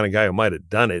Mitch is the kind of guy who might have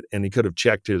done it, and he could have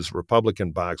checked his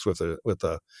Republican box with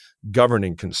a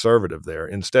governing conservative there.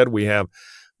 Instead, we have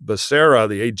Becerra,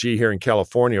 the AG here in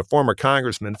California, a former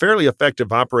congressman, fairly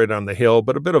effective operator on the Hill,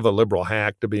 but a bit of a liberal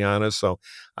hack, to be honest. So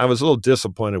I was a little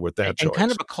disappointed with that choice. And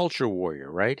kind of a culture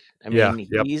warrior, right? I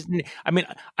mean,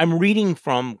 I'm reading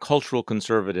from cultural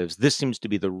conservatives. This seems to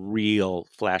be the real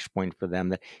flashpoint for them.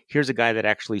 That here's a guy that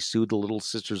actually sued the Little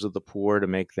Sisters of the Poor to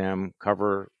make them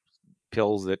cover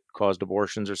pills that caused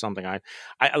abortions or something.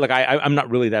 I'm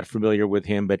not really that familiar with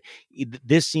him, but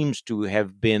this seems to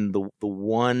have been the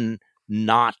one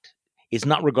it's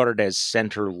not regarded as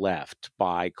center left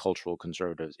by cultural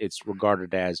conservatives. It's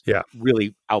regarded as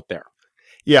really out there.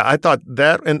 Yeah, I thought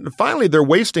that. And finally, they're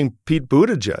wasting Pete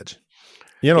Buttigieg.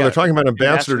 They're talking about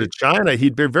ambassador to China.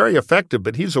 He'd be very effective,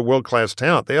 but he's a world-class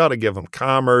talent. They ought to give him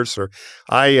commerce. Or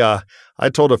I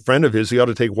told a friend of his he ought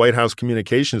to take White House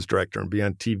communications director and be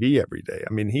on TV every day.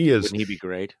 I mean, Wouldn't he be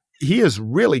great? He is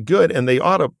really good, and they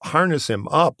ought to harness him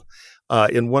up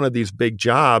in one of these big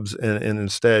jobs. And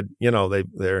instead,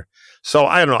 they're so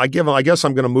I don't know. I guess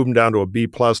I'm going to move him down to a B+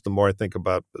 the more I think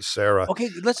about Becerra. Okay,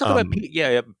 let's talk about Pete.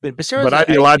 Yeah, Becerra. But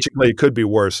ideologically, it could be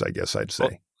worse, I guess I'd say.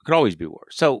 Well, could always be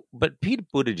worse. So, but Pete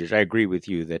Buttigieg, I agree with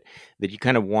you that you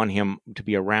kind of want him to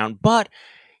be around. But,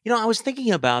 I was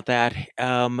thinking about that.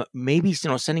 Maybe,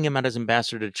 sending him out as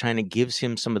ambassador to China gives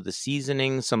him some of the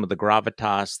seasoning, some of the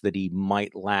gravitas that he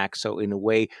might lack. So, in a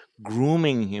way,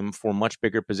 grooming him for much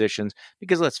bigger positions.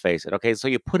 Because let's face it, okay, so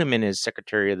you put him in as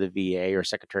Secretary of the VA or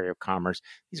Secretary of Commerce.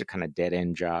 These are kind of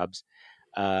dead-end jobs.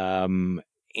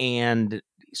 And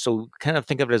so kind of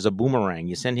think of it as a boomerang.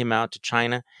 You send him out to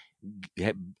China,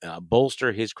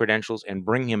 bolster his credentials, and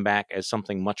bring him back as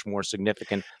something much more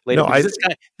significant later.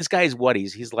 This guy is what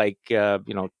he's like,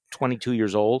 22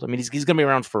 years old. I mean, he's going to be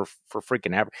around for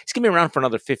freaking ever. He's going to be around for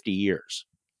another 50 years.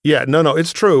 Yeah, no,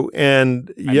 it's true.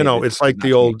 And, it's like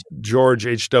the old George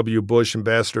H.W. Bush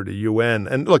ambassador to UN.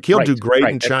 And look, he'll do great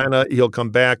in China. He'll come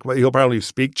back. He'll probably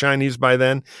speak Chinese by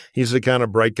then. He's the kind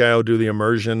of bright guy who'll do the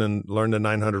immersion and learn the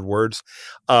 900 words.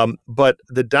 But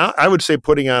I would say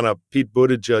putting on a Pete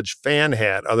Buttigieg fan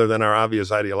hat, other than our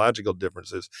obvious ideological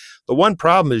differences, the one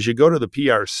problem is you go to the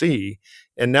PRC,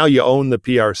 and now you own the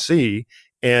PRC,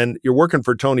 and you're working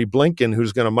for Tony Blinken,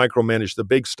 who's going to micromanage the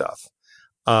big stuff.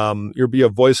 You'll be a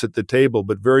voice at the table,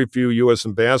 but very few U.S.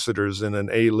 ambassadors in an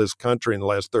A-list country in the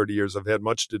last 30 years have had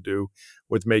much to do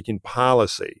with making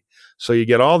policy. So you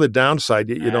get all the downside.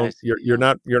 You're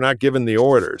not given the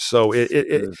orders. So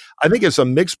I think it's a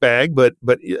mixed bag. But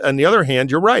on the other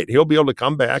hand, you're right. He'll be able to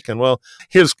come back, and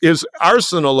his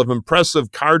arsenal of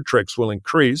impressive card tricks will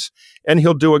increase, and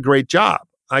he'll do a great job.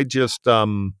 I guess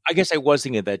I was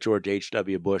thinking of that George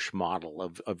H.W. Bush model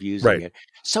of using it.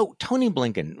 So Tony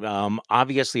Blinken,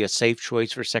 obviously a safe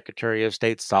choice for Secretary of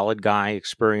State, solid guy,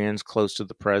 experienced, close to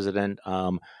the president.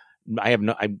 I have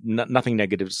nothing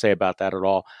negative to say about that at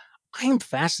all. I am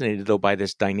fascinated though by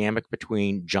this dynamic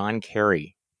between John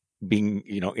Kerry being,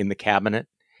 in the cabinet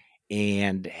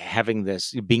and having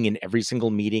this being in every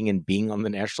single meeting and being on the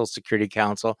National Security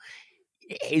Council.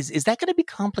 Is that going to be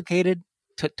complicated?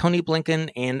 Tony Blinken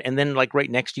and then like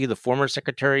right next to you, the former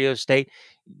Secretary of State,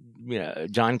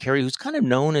 John Kerry, who's kind of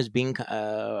known as being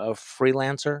a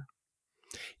freelancer.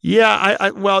 Yeah,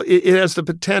 it has the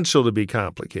potential to be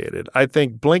complicated. I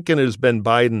think Blinken has been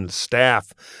Biden's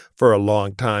staff for a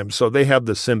long time, so they have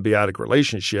the symbiotic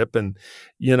relationship. And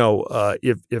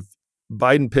if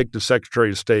Biden picked a Secretary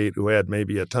of State who had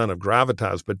maybe a ton of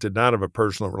gravitas but did not have a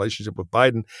personal relationship with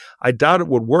Biden, I doubt it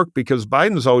would work because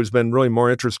Biden's always been really more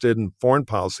interested in foreign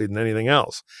policy than anything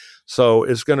else. So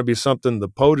it's going to be something the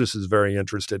POTUS is very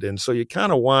interested in. So you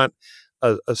kind of want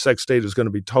a Sec State who's going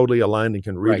to be totally aligned and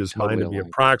can read his mind and be a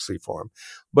proxy for him.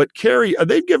 But Kerry,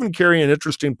 they've given Kerry an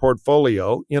interesting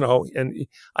portfolio, and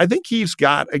I think he's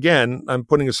got, again, I'm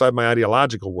putting aside my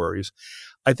ideological worries,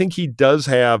 I think he does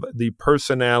have the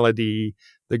personality,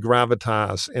 the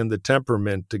gravitas, and the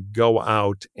temperament to go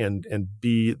out and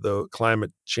be the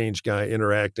climate change guy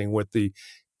interacting with the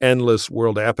endless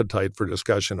world appetite for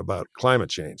discussion about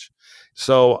climate change.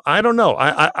 So I don't know.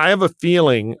 I have a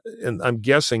feeling, and I'm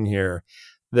guessing here,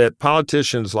 that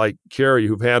politicians like Kerry,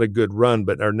 who've had a good run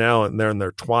but are now they're in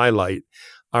their twilight,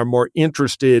 are more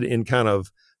interested in kind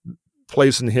of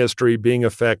place in history, being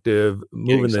effective,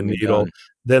 moving the needle,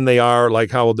 than they are like,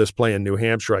 how will this play in New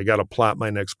Hampshire? I got to plot my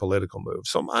next political move.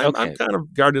 So I'm kind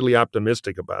of guardedly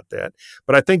optimistic about that.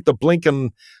 But I think the Blinken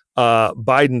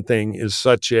Biden thing is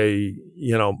such a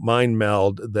mind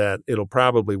meld that it'll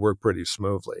probably work pretty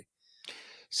smoothly.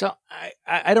 So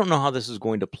I don't know how this is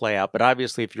going to play out, but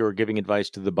obviously if you're giving advice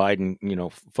to the Biden,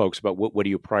 folks about what do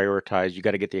you prioritize, you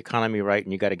got to get the economy right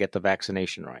and you got to get the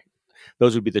vaccination right.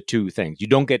 Those would be the two things. You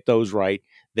don't get those right,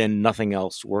 then nothing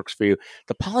else works for you.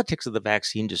 The politics of the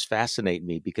vaccine just fascinate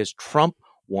me because Trump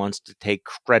wants to take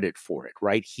credit for it,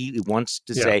 right? He wants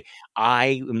to say,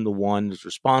 I am the one who's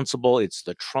responsible. It's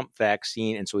the Trump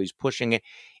vaccine. And so he's pushing it.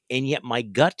 And yet my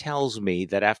gut tells me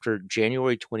that after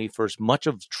January 21st, much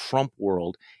of Trump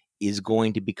world is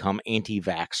going to become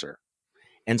anti-vaxxer.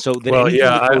 And so that I'm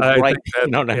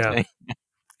saying?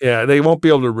 Yeah, they won't be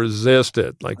able to resist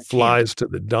it like flies to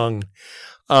the dung.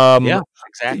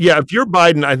 Exactly. Yeah, if you're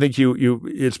Biden, I think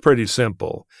it's pretty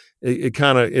simple. It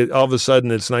kind of all of a sudden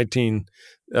it's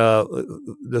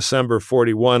December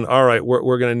 41. All right,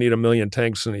 we're going to need 1 million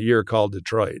tanks in a year called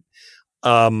Detroit.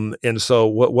 And so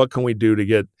what can we do to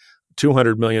get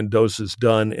 200 million doses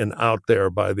done and out there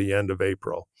by the end of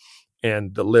April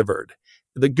and delivered?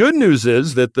 The good news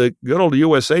is that the good old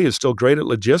USA is still great at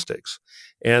logistics,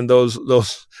 and those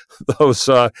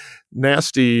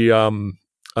nasty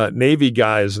Navy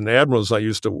guys and admirals I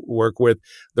used to work with,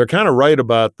 they're kind of right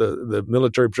about the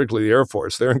military, particularly the Air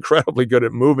Force. They're incredibly good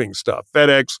at moving stuff.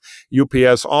 FedEx,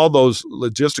 UPS, all those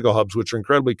logistical hubs, which are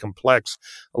incredibly complex.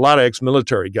 A lot of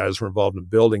ex-military guys were involved in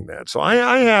building that. So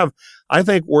I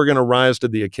think we're going to rise to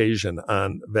the occasion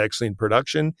on vaccine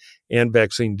production and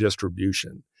vaccine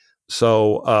distribution.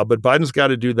 So, but Biden's got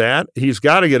to do that. He's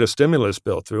got to get a stimulus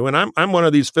bill through. And I'm one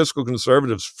of these fiscal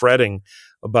conservatives fretting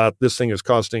about this thing is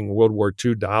costing World War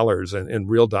II dollars and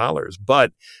real dollars.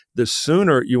 But the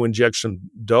sooner you inject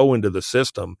some dough into the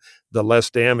system, the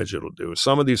less damage it'll do.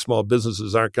 Some of these small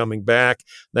businesses aren't coming back.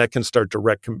 That can start to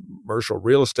wreck commercial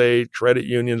real estate, credit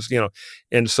unions,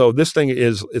 And so this thing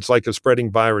it's like a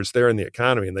spreading virus there in the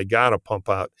economy, and they got to pump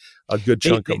out a good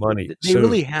chunk of money. They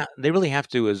really have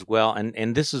to as well.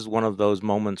 And this is one of those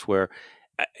moments where,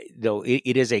 though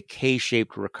it is a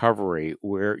K-shaped recovery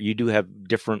where you do have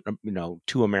different,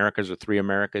 2 Americas or 3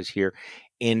 Americas here.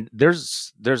 And there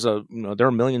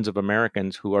are millions of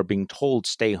Americans who are being told,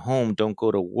 stay home, don't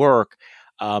go to work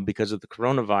because of the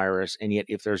coronavirus. And yet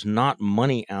if there's not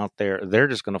money out there, they're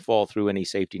just going to fall through any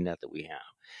safety net that we have.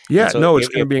 Yeah, so it's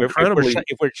going to be incredibly.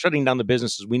 If we're shutting down the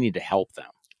businesses, we need to help them.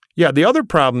 Yeah, the other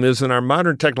problem is in our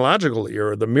modern technological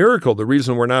era, the miracle, the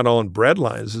reason we're not all in bread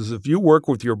lines is if you work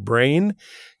with your brain,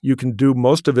 you can do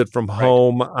most of it from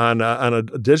home on a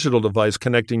digital device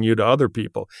connecting you to other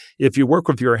people. If you work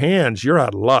with your hands, you're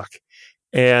out of luck.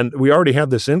 And we already have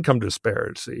this income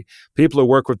disparity. People who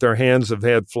work with their hands have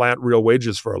had flat real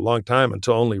wages for a long time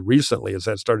until only recently as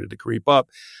that started to creep up.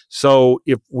 So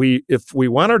if we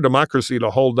want our democracy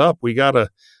to hold up, we gotta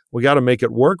make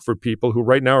it work for people who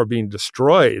right now are being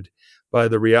destroyed by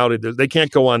the reality that they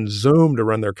can't go on Zoom to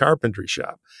run their carpentry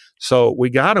shop. So we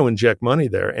got to inject money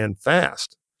there and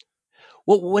fast.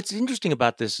 Well, what's interesting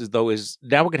about this is now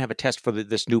we're going to have a test for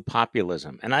this new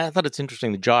populism, and I thought it's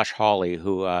interesting that Josh Hawley,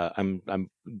 who I'm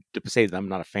to say that I'm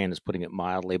not a fan, is putting it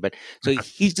mildly, but so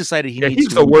he's decided he needs.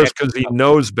 He's the worst because he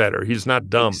knows better. He's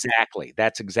not dumb. Exactly.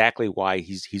 That's exactly why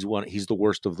he's the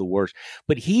worst of the worst.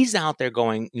 But he's out there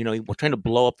going, we're trying to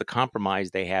blow up the compromise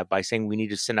they have by saying we need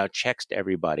to send out checks to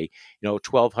everybody,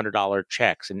 $1,200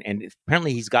 checks, and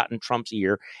apparently he's gotten Trump's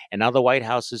ear, and now the White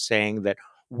House is saying that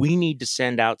we need to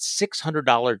send out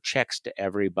 $600 checks to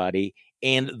everybody.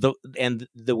 And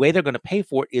the way they're going to pay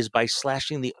for it is by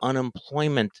slashing the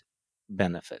unemployment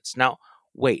benefits. Now,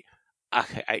 wait,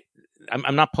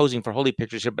 I'm not posing for holy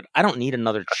pictures here, but I don't need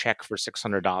another check for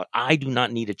 $600. I do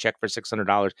not need a check for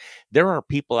 $600. There are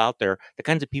people out there, the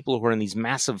kinds of people who are in these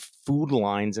massive food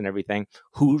lines and everything,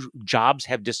 whose jobs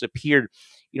have disappeared.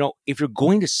 If you're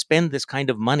going to spend this kind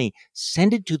of money,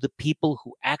 send it to the people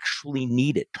who actually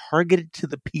need it. Target it to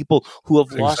the people who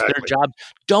have lost their jobs.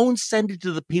 Don't send it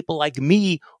to the people like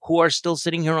me who are still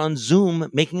sitting here on Zoom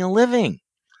making a living.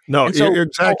 No, you're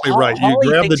exactly right. You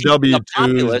grab the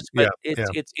W-2s.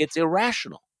 It's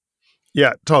irrational.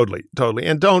 Yeah, totally.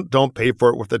 And don't pay for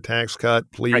it with a tax cut,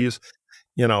 please.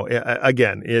 Right.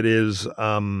 Again, it is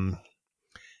in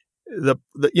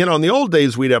the old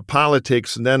days we'd have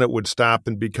politics and then it would stop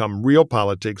and become real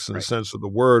politics in the sense of the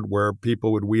word, where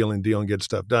people would wheel and deal and get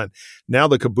stuff done. Now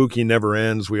the kabuki never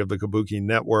ends. We have the kabuki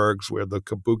networks. We have the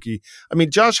kabuki. I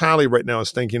mean, Josh Hawley right now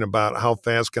is thinking about how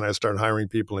fast can I start hiring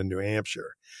people in New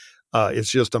Hampshire.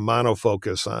 It's just a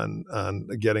monofocus on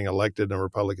getting elected in a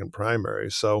Republican primary.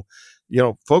 So,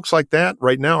 folks like that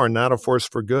right now are not a force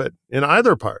for good in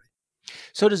either party.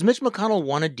 So does Mitch McConnell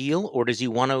want a deal, or does he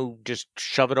want to just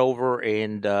shove it over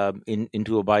and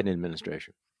into a Biden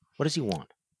administration? What does he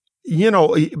want?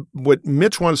 What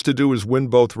Mitch wants to do is win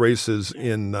both races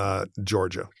in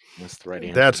Georgia. That's the right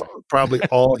answer. That's probably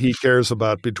all he cares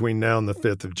about between now and the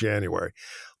 5th of January.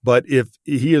 But if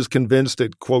he is convinced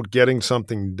that, quote, getting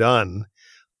something done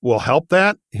will help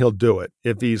that, he'll do it.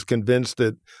 If he's convinced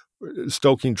that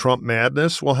stoking Trump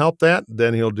madness will help that,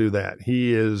 then he'll do that.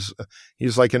 He's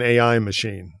like an AI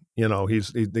machine.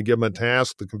 They give him a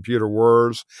task, the computer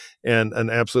whirs, and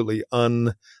an absolutely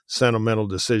unsentimental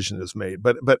decision is made.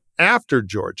 But after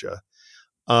Georgia,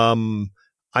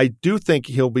 I do think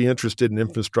he'll be interested in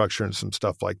infrastructure and some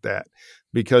stuff like that,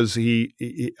 because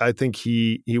I think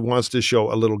he wants to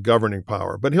show a little governing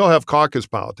power. But he'll have caucus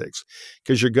politics,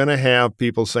 because you're going to have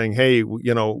people saying, "Hey,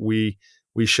 we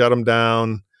shut them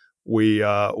down, we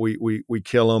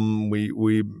kill them,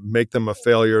 we make them a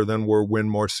failure, then we'll win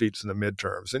more seats in the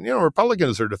midterms." And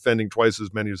Republicans are defending twice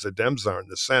as many as the Dems are in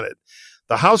the Senate.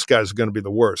 The House guys are going to be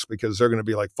the worst, because they're going to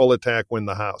be like full attack, win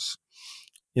the House.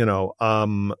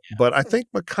 But I think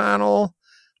McConnell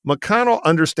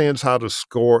understands how to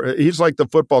score. He's like the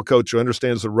football coach who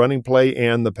understands the running play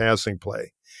and the passing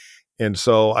play. And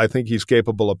so I think he's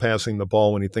capable of passing the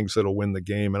ball when he thinks it'll win the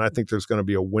game. And I think there's going to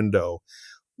be a window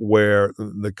where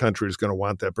the country is going to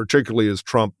want that, particularly as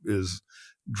Trump is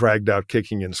dragged out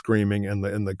kicking and screaming and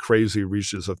the crazy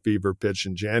reaches a fever pitch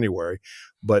in January.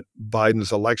 But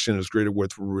Biden's election is greeted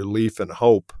with relief and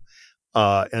hope.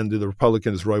 And do the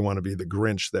Republicans really want to be the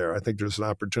Grinch there? I think there's an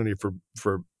opportunity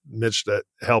for Mitch to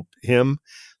help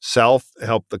himself,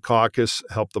 help the caucus,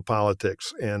 help the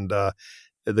politics. And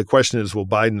the question is, will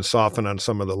Biden soften on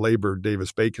some of the labor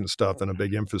Davis-Bacon stuff in a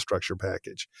big infrastructure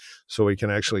package so he can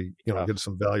actually get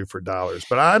some value for dollars?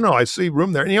 But I don't know. I see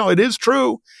room there. It is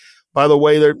true, by the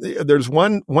way. There's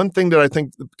one thing that I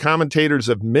think commentators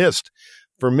have missed.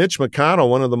 For Mitch McConnell,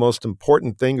 one of the most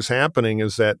important things happening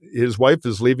is that his wife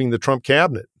is leaving the Trump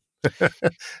cabinet.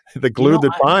 The glue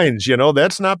that binds,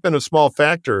 that's not been a small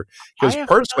factor, because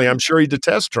personally, I'm sure he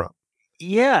detests Trump.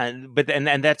 Yeah, but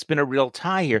and that's been a real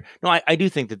tie here. No, I do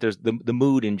think that there's the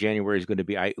mood in January is going to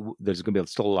be there's going to be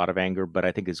still a lot of anger, but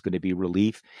I think it's going to be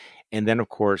relief. And then, of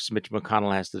course, Mitch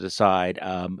McConnell has to decide.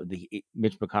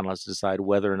 Mitch McConnell has to decide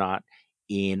whether or not,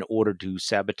 in order to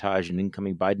sabotage an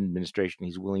incoming Biden administration,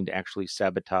 he's willing to actually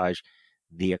sabotage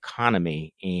the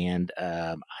economy, and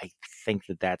I think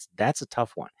that's a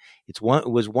tough one. It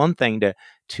was one thing to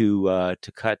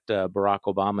cut Barack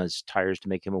Obama's tires to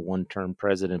make him a one-term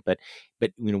president, but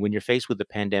when you're faced with the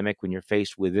pandemic, when you're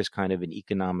faced with this kind of an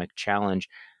economic challenge,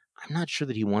 I'm not sure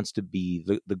that he wants to be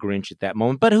the Grinch at that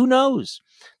moment. But who knows?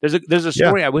 There's a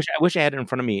story. Yeah. I wish I had it in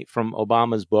front of me from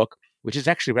Obama's book, which is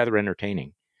actually rather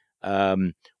entertaining,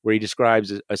 where he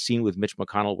describes a scene with Mitch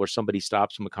McConnell where somebody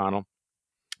stops McConnell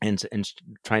and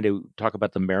trying to talk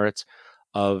about the merits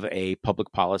of a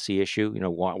public policy issue,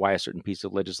 why a certain piece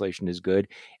of legislation is good.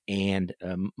 And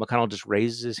McConnell just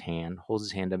raises his hand, holds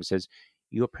his hand up and says,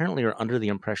 "You apparently are under the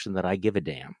impression that I give a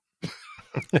damn."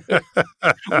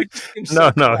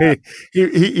 No.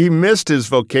 He missed his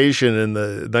vocation in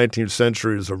the 19th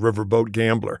century as a riverboat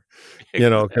gambler,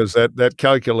 because that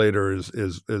calculator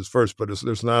is first, but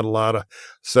there's not a lot of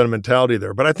sentimentality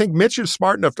there. But I think Mitch is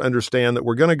smart enough to understand that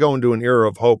we're going to go into an era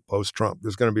of hope post-Trump.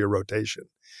 There's going to be a rotation.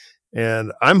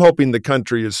 And I'm hoping the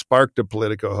country has sparked a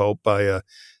Politico hope by a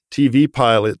TV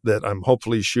pilot that I'm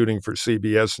hopefully shooting for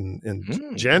CBS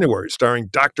in January, starring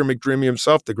Dr. McDreamy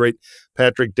himself, the great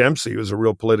Patrick Dempsey, who's a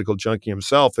real political junkie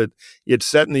himself. It's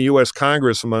set in the U.S.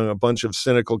 Congress among a bunch of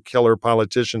cynical killer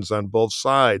politicians on both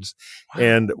sides,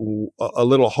 and a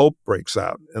little hope breaks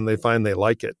out, and they find they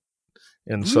like it.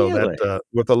 And so that,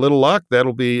 with a little luck,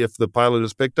 that'll be, if the pilot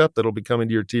is picked up, that'll be coming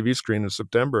to your TV screen in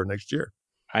September next year.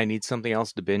 I need something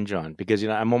else to binge on because,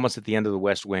 I'm almost at the end of the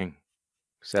West Wing.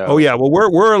 So. Oh, yeah. Well,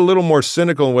 we're a little more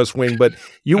cynical in West Wing, but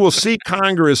you will see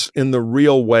Congress in the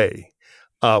real way,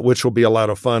 which will be a lot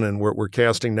of fun. And we're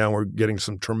casting now. We're getting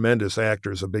some tremendous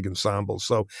actors, a big ensemble.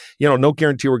 So, no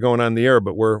guarantee we're going on the air,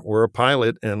 but we're a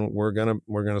pilot, and we're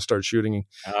gonna start shooting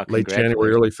late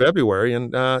January, early February.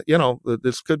 And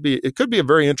it could be a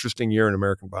very interesting year in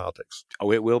American politics.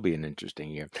 Oh, it will be an interesting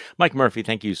year. Mike Murphy,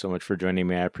 thank you so much for joining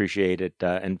me. I appreciate it,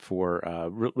 and for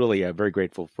really very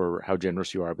grateful for how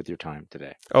generous you are with your time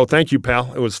today. Oh, thank you,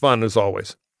 pal. It was fun as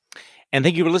always. And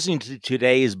thank you for listening to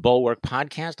today's Bulwark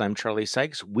Podcast. I'm Charlie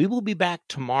Sykes. We will be back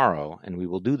tomorrow, and we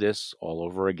will do this all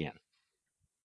over again.